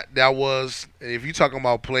 man, that was, if you talking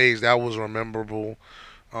about plays, that was memorable.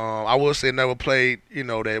 I will say never played,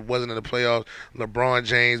 that wasn't in the playoffs. LeBron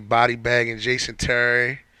James body bagging Jason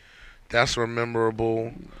Terry, that's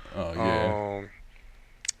memorable. Oh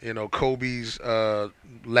yeah. Kobe's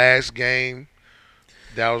last game,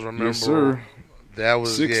 that was memorable. Yes, sir. That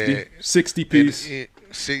was 60 piece.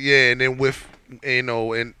 And then with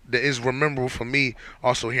and it's memorable for me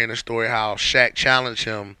also hearing the story how Shaq challenged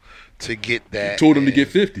him to get that. He told him to get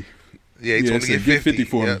 50. Yeah, he told him to get 50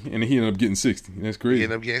 for me, and he ended up getting 60. That's crazy. He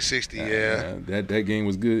ended up getting 60, That game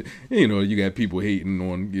was good. And, you got people hating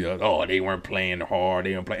on, they weren't playing hard.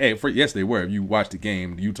 They weren't playing. Hey, yes, they were. If you watch the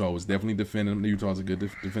game, Utah was definitely defending them. Utah's a good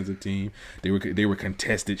defensive team. They were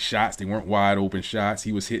contested shots. They weren't wide open shots.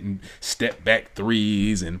 He was hitting step back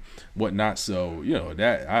threes and whatnot. So,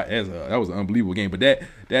 that was an unbelievable game. But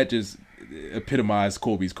that just epitomized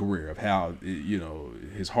Kobe's career of how,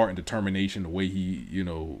 his heart and determination, the way he,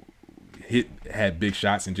 had big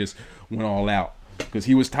shots and just went all out because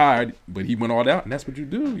he was tired, but he went all out, and that's what you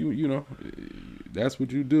do. That's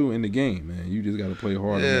what you do in the game, man. You just got to play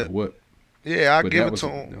hard. No matter what? Yeah, I give it to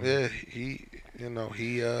him. Yeah,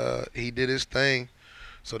 he did his thing,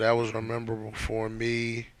 so that was memorable for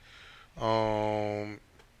me. Yeah,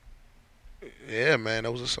 man,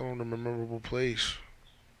 that was some of the memorable plays.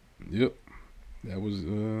 Yep, that was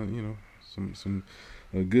some.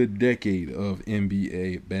 A good decade of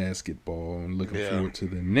NBA basketball, and looking forward to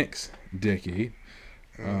the next decade.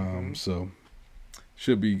 So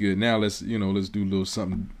should be good. Now let's do a little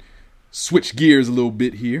something. Switch gears a little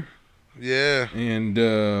bit here. Yeah.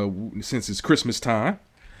 And since it's Christmas time,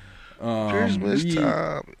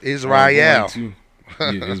 Israel. Israel.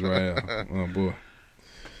 Oh boy,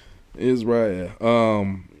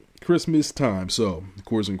 Israel. Christmas time. So of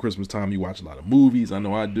course, in Christmas time, you watch a lot of movies. I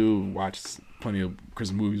know I do. Watch plenty of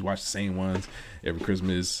Christmas movies, watch the same ones every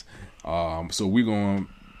Christmas. So we're going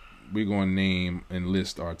to name and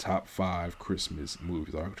list our top 5 Christmas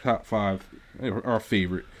movies, our top 5, our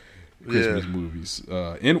favorite Christmas movies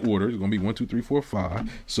in order. It's going to be 1, 2, 3, 4,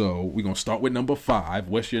 5. So we're going to start with number 5.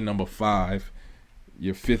 What's your number 5?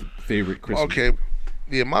 Your 5th favorite Christmas movie?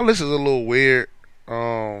 Yeah, my list is a little weird.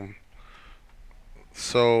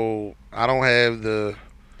 So I don't have the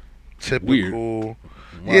typical. Weird.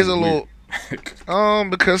 Here's a little.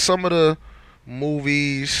 Because some of the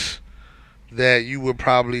movies that you would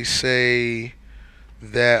probably say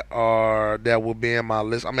that will be in my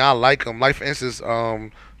list. I mean, I like them. Like for instance,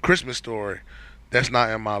 Christmas Story. That's not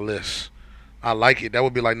in my list. I like it. That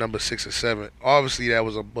would be like number 6 or 7. Obviously, that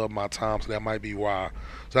was above my time, so that might be why.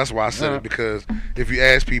 So that's why I said it, because if you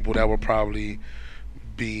ask people, that would probably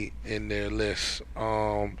be in their list.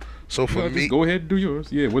 So for me, go ahead and do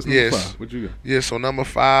yours. Yeah, what's number 5? What you got? Yeah, so number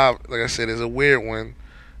 5, like I said, is a weird one.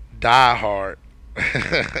 Die Hard.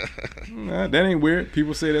 Nah, that ain't weird.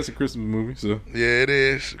 People say that's a Christmas movie, so yeah, it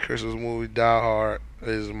is a Christmas movie. Die Hard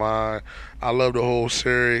is mine. I love the whole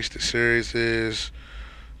series. The series is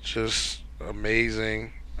just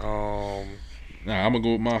amazing. I'm gonna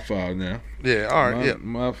go with my 5 now. Yeah, all right.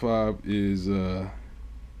 My 5 is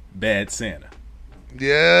Bad Santa.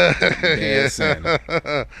 Yeah. Bad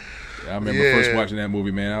Santa. I remember first watching that movie,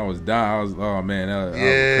 man. I was dying. I was cracking up,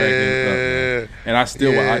 man. And I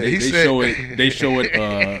still, they show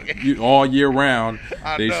it all year round.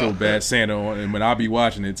 They show Bad Santa on, and when I be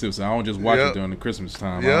watching it too, so I don't just watch it during the Christmas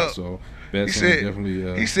time. So Bad Santa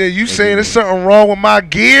definitely. He said, "You saying there's something wrong with my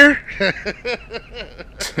gear?"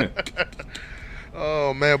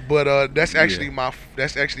 Oh man, but that's actually my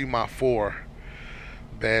 4.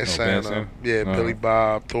 Bad Santa. Yeah, Billy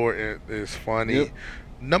Bob Thornton is funny. Yep.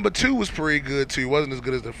 Number 2 was pretty good too. It wasn't as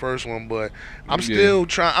good as the first one, but I'm still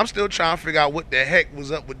trying to figure out what the heck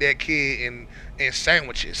was up with that kid and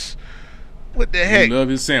sandwiches. What the heck? He love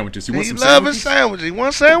his sandwiches. He love his sandwiches. He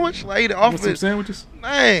want sandwich? Like he offered some sandwiches?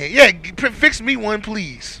 Man, yeah, fix me one,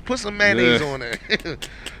 please. Put some mayonnaise on it.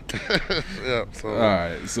 All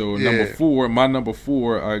right. So number 4, my number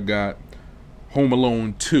 4, I got Home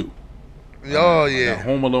Alone 2. Oh yeah,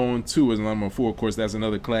 Home Alone 2 is number 4. Of course, that's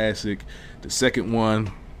another classic. The second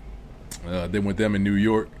one, then with them in New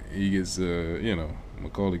York, he gets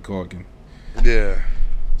Macaulay Culkin. Yeah.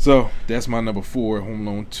 So that's my number 4, Home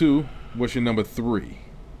Alone 2. What's your number 3?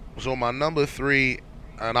 So my number 3,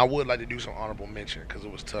 and I would like to do some honorable mention because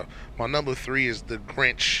it was tough. My number 3 is the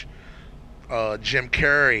Grinch, Jim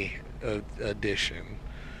Carrey edition.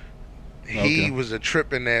 He was a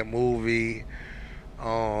trip in that movie.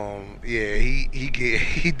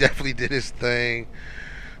 He definitely did his thing.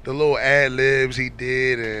 The little ad libs he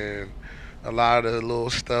did and a lot of the little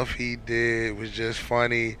stuff he did was just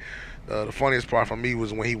funny. The funniest part for me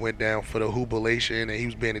was when he went down for the jubilation and he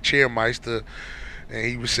was being a cheermeister and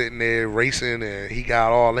he was sitting there racing and he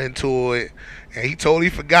got all into it and he totally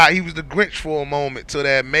forgot he was the Grinch for a moment till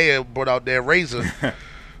that mayor brought out that razor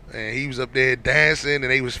and he was up there dancing and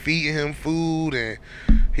they was feeding him food and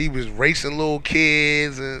he was racing little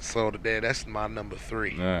kids, and so that's my number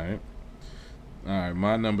 3. All right.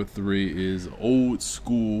 My number 3 is Old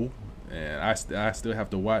School, and I still have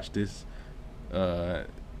to watch this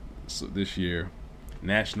this year.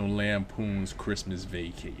 National Lampoon's Christmas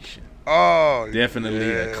Vacation. Oh,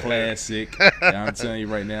 definitely a classic. I'm telling you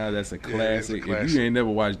right now, that's a classic. If you ain't never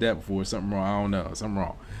watched that before, something wrong. I don't know, something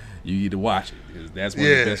wrong. You need to watch it because that's one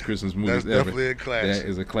of the best Christmas movies ever. That's definitely a classic. That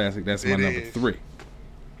is a classic. That's my number 3.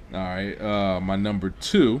 All right, my number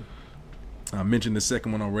 2, I mentioned the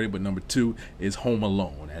second one already, but number 2 is Home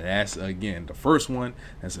Alone. And that's, again, the first one.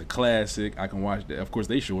 That's a classic. I can watch that. Of course,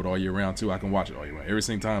 they show it all year round, too. I can watch it all year round. Every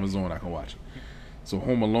single time it's on, I can watch it. So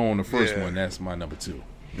Home Alone, the first one, that's my number 2.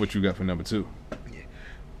 What you got for number 2?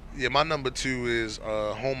 Yeah, my number 2 is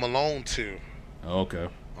Home Alone 2. Okay.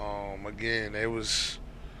 Again, it was,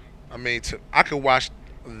 I could watch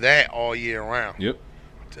that all year round. Yep.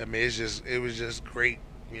 I mean, it was just great.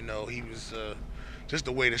 You know, he was just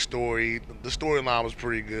the way the storyline was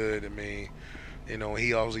pretty good. I mean, you know,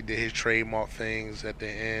 he obviously did his trademark things at the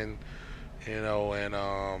end, you know, and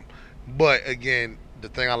but again, the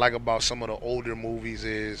thing I like about some of the older movies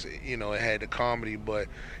is, you know, it had the comedy, but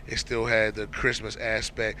it still had the Christmas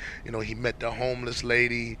aspect. You know, he met the homeless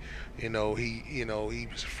lady. You know, he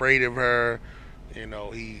was afraid of her. You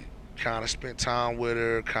know, he kind of spent time with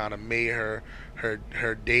her, kind of made her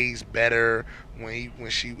days better when he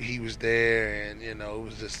was there, and you know, it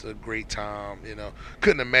was just a great time. You know,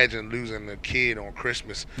 couldn't imagine losing a kid on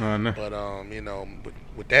Christmas. No. But you know,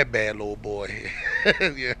 with that bad little boy,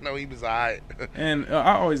 you know, he was alright. And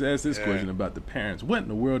I always ask this question about the parents: what in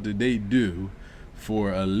the world did they do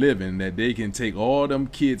for a living that they can take all them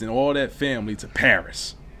kids and all that family to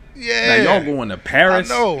Paris? Yeah. Now y'all going to Paris?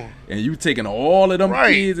 I know. And you taking all of them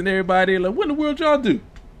kids and everybody. Like, what in the world y'all do?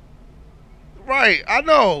 Right, I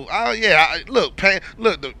know. Look,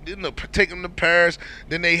 take them to Paris.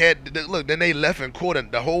 Then they then they left and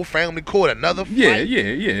the whole family caught another flight.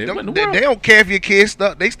 Yeah. They don't care if your kid's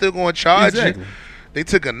stuck. They still going to charge you. They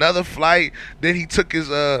took another flight. Then he took his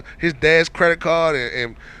dad's credit card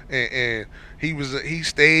and he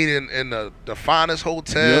stayed in the finest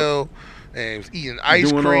hotel. Yep. And was eating ice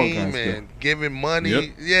cream and giving money.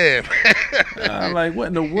 Yep. Yeah. I'm like, what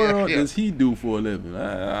in the world does he do for a living?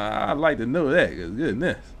 I'd like to know that. Cause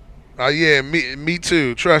goodness. Yeah, me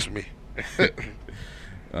too. Trust me.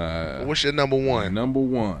 What's your number 1? My number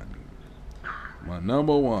one.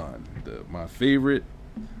 My favorite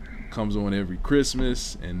comes on every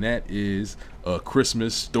Christmas, and that is A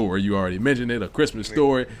Christmas Story. You already mentioned it. A Christmas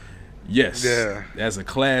Story. Yes. Yeah. That's a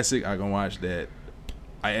classic. I can watch that.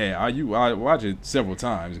 I watch it several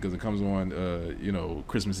times because it comes on, you know,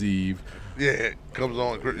 Christmas Eve. Yeah, it comes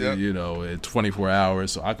on. Yep. You know, at 24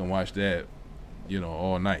 hours, so I can watch that, you know,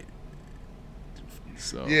 all night.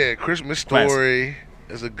 So yeah, Christmas Story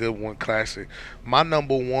is a good one, classic. My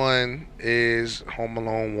number 1 is Home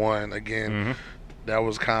Alone 1. Again, that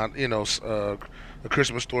was kind, the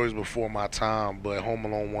Christmas Story is before my time, but Home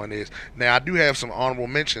Alone 1 is. Now I do have some honorable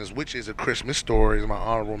mentions, which is A Christmas Story is my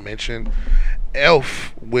honorable mention.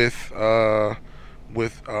 Elf with what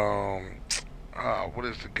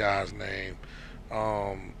is the guy's name?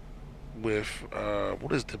 What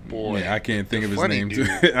is the boy? Yeah, I can't think of his name.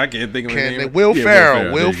 I can't think of his name. Will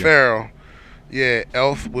Ferrell. Will Ferrell. Yeah,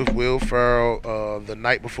 Elf with Will Ferrell. The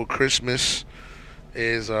Night Before Christmas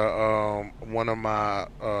is one of my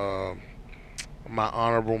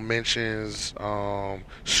honorable mentions.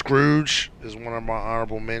 Scrooge is one of my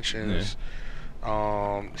honorable mentions.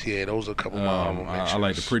 Yeah, those are a couple of my honorable mentions. I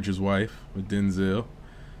like The Preacher's Wife with Denzel.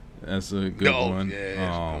 That's a good one.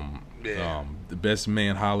 Yeah. The Best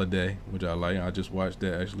Man Holiday, which I like. I just watched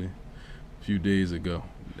that actually a few days ago.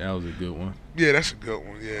 That was a good one. Yeah, that's a good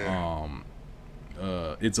one. Yeah.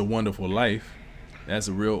 It's a Wonderful Life. That's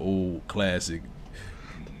a real old classic.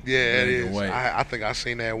 Yeah, it is. I think I've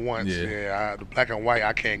seen that once. Yeah, the black and white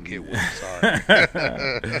I can't get with. Sorry.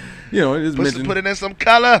 Put it in some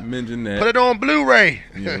color. Mention that. Put it on Blu-ray.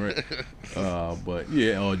 Yeah, right. But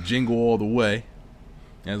yeah, Jingle All the Way.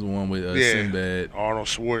 That's the one with Sinbad. Arnold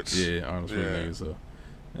Schwartz. Yeah, Arnold Schwarzenegger. Yeah. So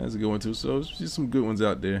that's a good one too. So there's just some good ones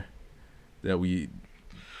out there that we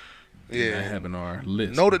have in our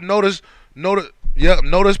list. Notice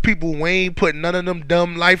people, we ain't put none of them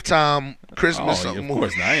dumb Lifetime Christmas movies. Of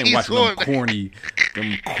course not. I ain't watching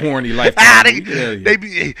them corny Lifetime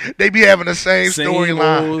movies. They be having the same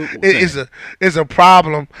storyline. It's a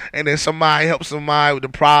problem, and then somebody helps somebody with the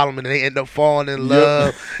problem, and they end up falling in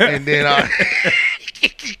love, and then.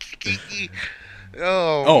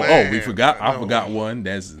 We forgot. I forgot one.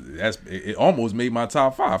 That's it. Almost made my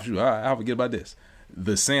top 5. Shoot, I forget about this.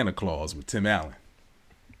 The Santa Claus with Tim Allen.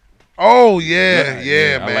 Oh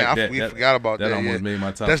yeah, man. We forgot about that. That almost made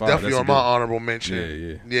my top 5. That's definitely on my honorable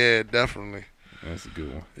mention. Yeah, definitely. That's a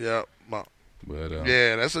good one. Yeah,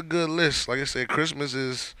 that's a good list. Like I said, Christmas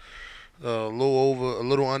is a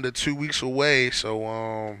little under 2 weeks away. So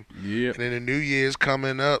and then the New Year's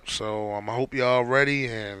coming up. So I hope y'all ready,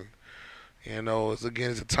 and it's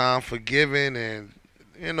a time for giving, and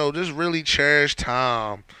just really cherish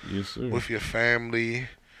time with your family,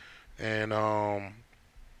 and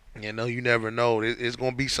you never know. It's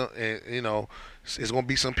gonna be some, it's gonna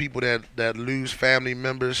be some people that lose family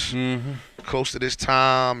members close to this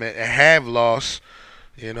time and have lost.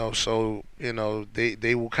 So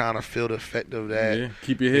they will kind of feel the effect of that. Yeah,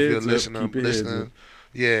 keep your heads up. Keep your heads up.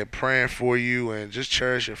 Yeah, praying for you, and just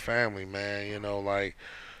cherish your family, man.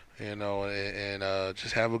 And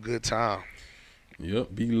just have a good time. Yep,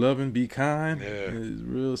 be loving, be kind. Yeah. It's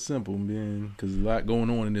real simple, man, because a lot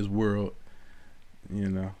going on in this world.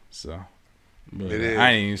 So. But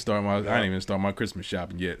I ain't even start my Christmas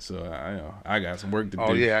shopping yet, so I got some work to do.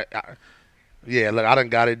 Oh yeah, look, I done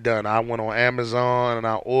got it done. I went on Amazon and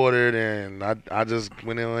I ordered, and I just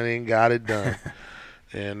went in and got it done.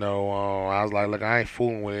 I was like, look, I ain't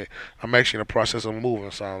fooling with it. I'm actually in the process of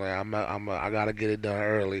moving, so I'm like, I gotta get it done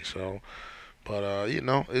early. So, but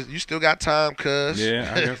you still got time, cuz.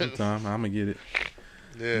 Yeah, I got some time. I'm gonna get it.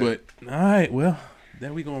 Yeah. But all right, well.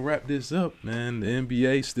 Then we gonna wrap this up, man. The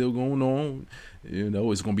NBA still going on.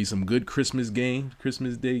 It's gonna be some good Christmas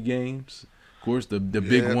Day games. Of course, the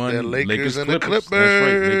big one, Lakers and Clippers. The Clippers. That's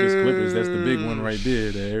right, Lakers Clippers. That's the big one right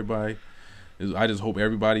there. That everybody. I just hope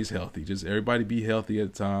everybody's healthy. Just everybody be healthy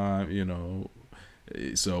at the time.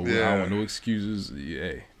 So I don't want no excuses.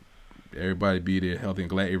 Yeah. Everybody be there healthy, and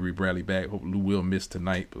glad Avery Bradley back. Hope Lou will miss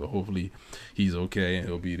tonight, but hopefully he's okay and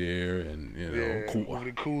he'll be there. And cool.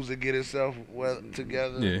 Hopefully Kuzma get himself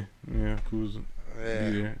together. Yeah, Kuzma be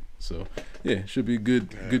there. So should be a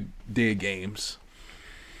good day of games.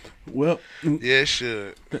 Well, it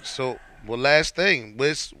should. So, last thing,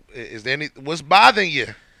 what's bothering you?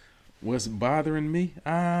 What's bothering me?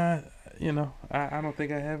 I don't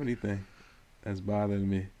think I have anything that's bothering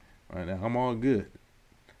me right now. I'm all good.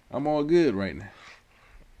 Right now.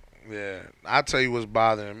 Yeah, I'll tell you what's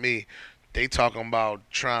bothering me. They talking about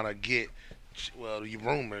trying to get, the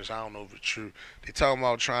rumors, I don't know if it's true. They talking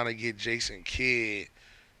about trying to get Jason Kidd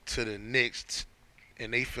to the Knicks,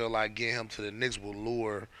 and they feel like getting him to the Knicks will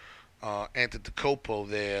lure Antetokounmpo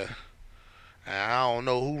there. And I don't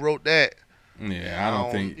know who wrote that. Yeah, I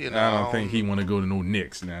don't think he want to go to no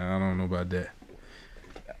Knicks now. I don't know about that.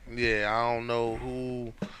 Yeah, I don't know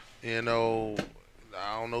who, I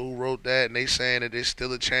don't know who wrote that, and they saying that there's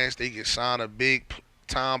still a chance they can sign a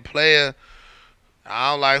big-time player.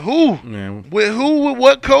 I'm like, who? Man. With who? With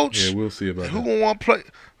what coach? Yeah, we'll see about who that.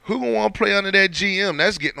 Who gonna want to play under that GM?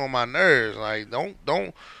 That's getting on my nerves. Like, don't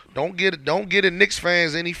don't get a Knicks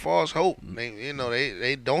fans any false hope.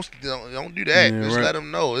 They don't do that. Yeah, Just right. let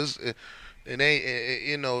them know it's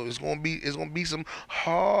gonna be some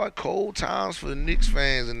hard, cold times for the Knicks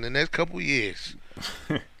fans in the next couple years.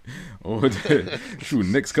 Oh, shoot,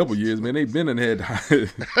 next couple years, man, they've been in head.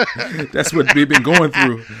 That's what they've been going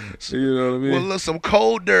through. You know what I mean? Well, look, some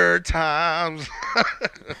colder times.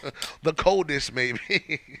 The coldest,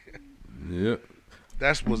 maybe. Yep.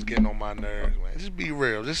 That's what's getting on my nerves, man. Just be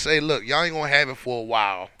real. Just say, look, y'all ain't gonna have it for a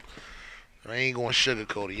while. I ain't gonna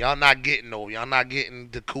sugarcoat it. Y'all not getting over. Y'all not getting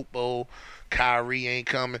the Kupo. Kyrie ain't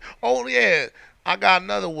coming. Oh yeah, I got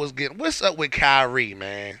another. What's up with Kyrie,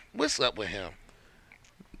 man? What's up with him?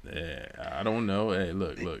 Yeah, I don't know. Hey,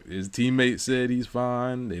 look. His teammate said he's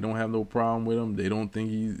fine. They don't have no problem with him. They don't think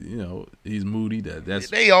he's moody. That's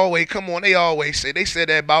They always say they said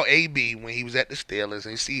that about AB when he was at the Steelers.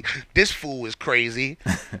 And see, this fool is crazy.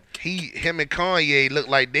 Him and Kanye look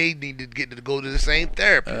like they need to get to go to the same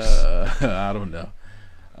therapist. I don't know.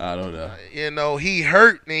 He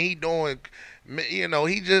hurt and he doing.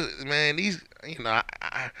 He just, man. These, I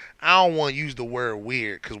don't want to use the word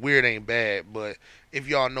weird because weird ain't bad, but if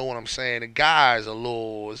y'all know what I'm saying, the guy's a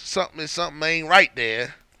little something ain't right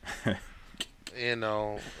there.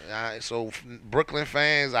 So Brooklyn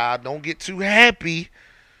fans, I don't get too happy.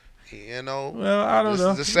 Well, I don't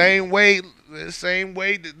know. It's the same way. Look, it's the same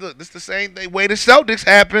way the Celtics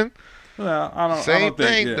happened. Well, I don't Same think.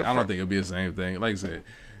 thing. Yeah, I don't think it'll be the same thing. Like I said,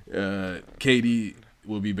 KD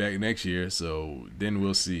will be back next year, so then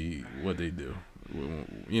we'll see what they do.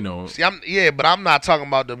 See, but I'm not talking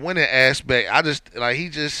about the winning aspect. I just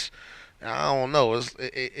I don't know.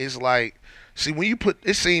 It's like, see, when you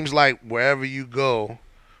it seems like wherever you go,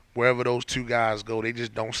 wherever those two guys go, they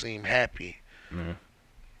just don't seem happy.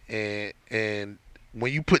 Mm-hmm. And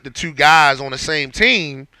when you put the two guys on the same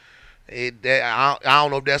team, I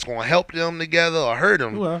don't know if that's going to help them together or hurt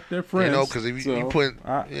them. Well, they're friends. Because if you put,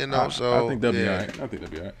 I think they'll be all right. I think they'll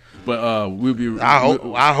be all right. But we'll be.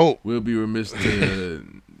 I hope we'll be remiss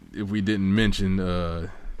if we didn't mention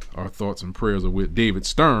our thoughts and prayers are with David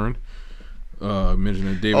Stern.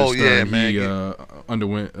 Mentioning David Stern, he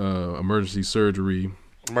underwent emergency surgery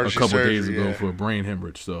a couple days ago for a brain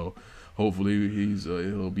hemorrhage. So hopefully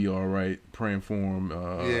he'll be all right. Praying for him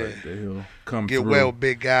that he'll come get through. well,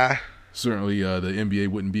 big guy. Certainly, the NBA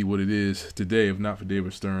wouldn't be what it is today if not for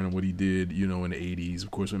David Stern and what he did, in the 80s.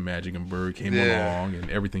 Of course, when Magic and Bird came along and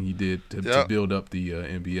everything he did to build up the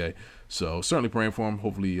NBA. So certainly praying for him.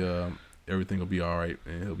 Hopefully, everything will be all right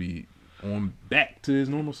and he'll be on back to his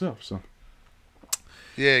normal self. So,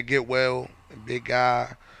 yeah, get well, big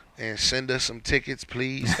guy, and send us some tickets,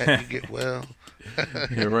 please. Help you get well.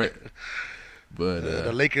 Yeah, right. But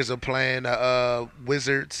the Lakers are playing the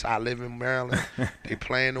Wizards. I live in Maryland. They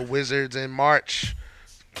playing the Wizards in March.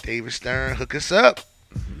 David Stern, hook us up.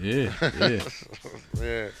 Yeah.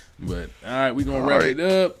 Yeah. But all right, we're gonna wrap it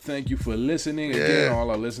up. Thank you for listening. Again, all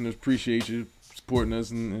our listeners, appreciate you supporting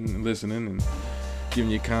us and listening and giving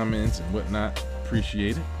your comments and whatnot.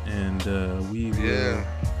 Appreciate it. And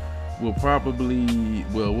we'll probably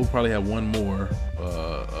have one more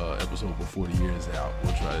episode before the year is out.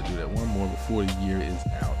 We'll try to do that one more before the year is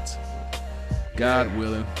out. God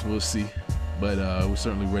willing, we'll see. But we're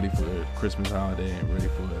certainly ready for the Christmas holiday and ready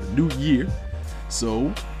for the new year.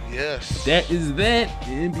 So that is that.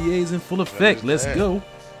 The NBA is in full effect. Let's go.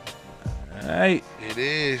 All right. It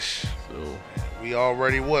is. So we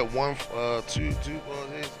already about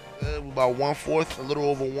 1/4, a little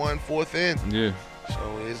over 1/4 in. Yeah.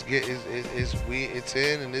 So it's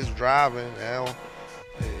in and it's driving now.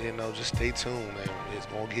 Just stay tuned, and it's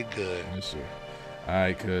gonna get good. Yes, sir. All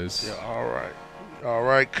right, cuz. Yeah, all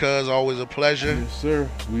right, cuz. Always a pleasure. Yes, sir.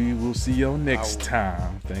 We will see you next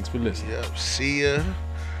time. Thanks for listening. Yep. See ya,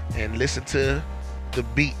 and listen to the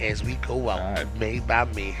beat as we go out. All right. Made by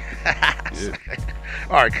me. Yeah.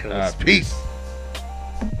 All right, cuz. Peace.